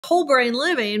Whole Brain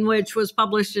Living, which was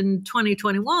published in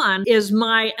 2021, is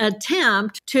my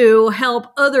attempt to help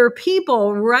other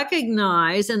people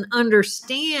recognize and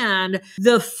understand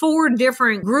the 4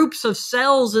 different groups of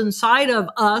cells inside of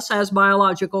us as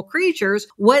biological creatures,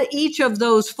 what each of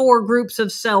those 4 groups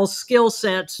of cells skill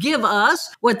sets give us,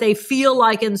 what they feel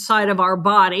like inside of our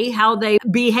body, how they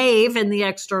behave in the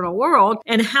external world,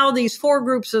 and how these 4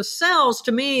 groups of cells,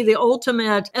 to me, the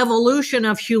ultimate evolution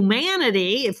of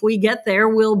humanity, if we get there,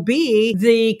 will be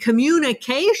the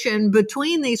communication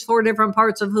between these 4 different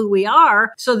parts of who we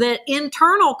are so that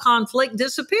internal conflict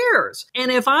disappears.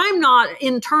 And if I'm not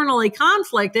internally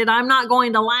conflicted, I'm not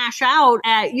going to lash out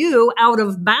at you out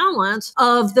of balance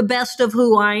of the best of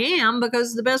who I am,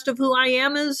 because the best of who I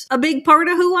am is a big part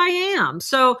of who I am.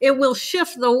 So it will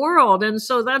shift the world. And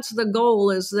so that's the goal,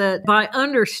 is that by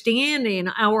understanding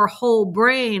our whole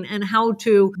brain and how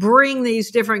to bring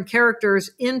these different characters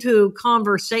into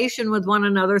conversation with one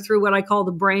another through what I call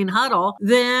the brain huddle,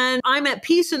 then I'm at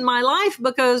peace in my life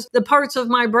because the parts of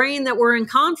my brain that were in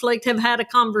conflict have had a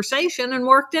conversation and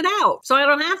worked it out. So I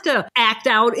don't have to act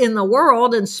out in the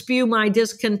world and spew my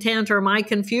discontent or my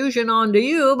confusion onto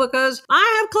you, because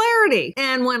I have clarity.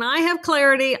 And when I have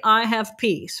clarity, I have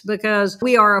peace, because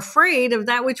we are afraid of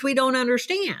that which we don't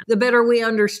understand. The better we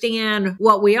understand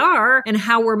what we are and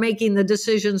how we're making the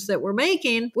decisions that we're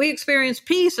making, we experience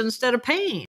peace instead of pain.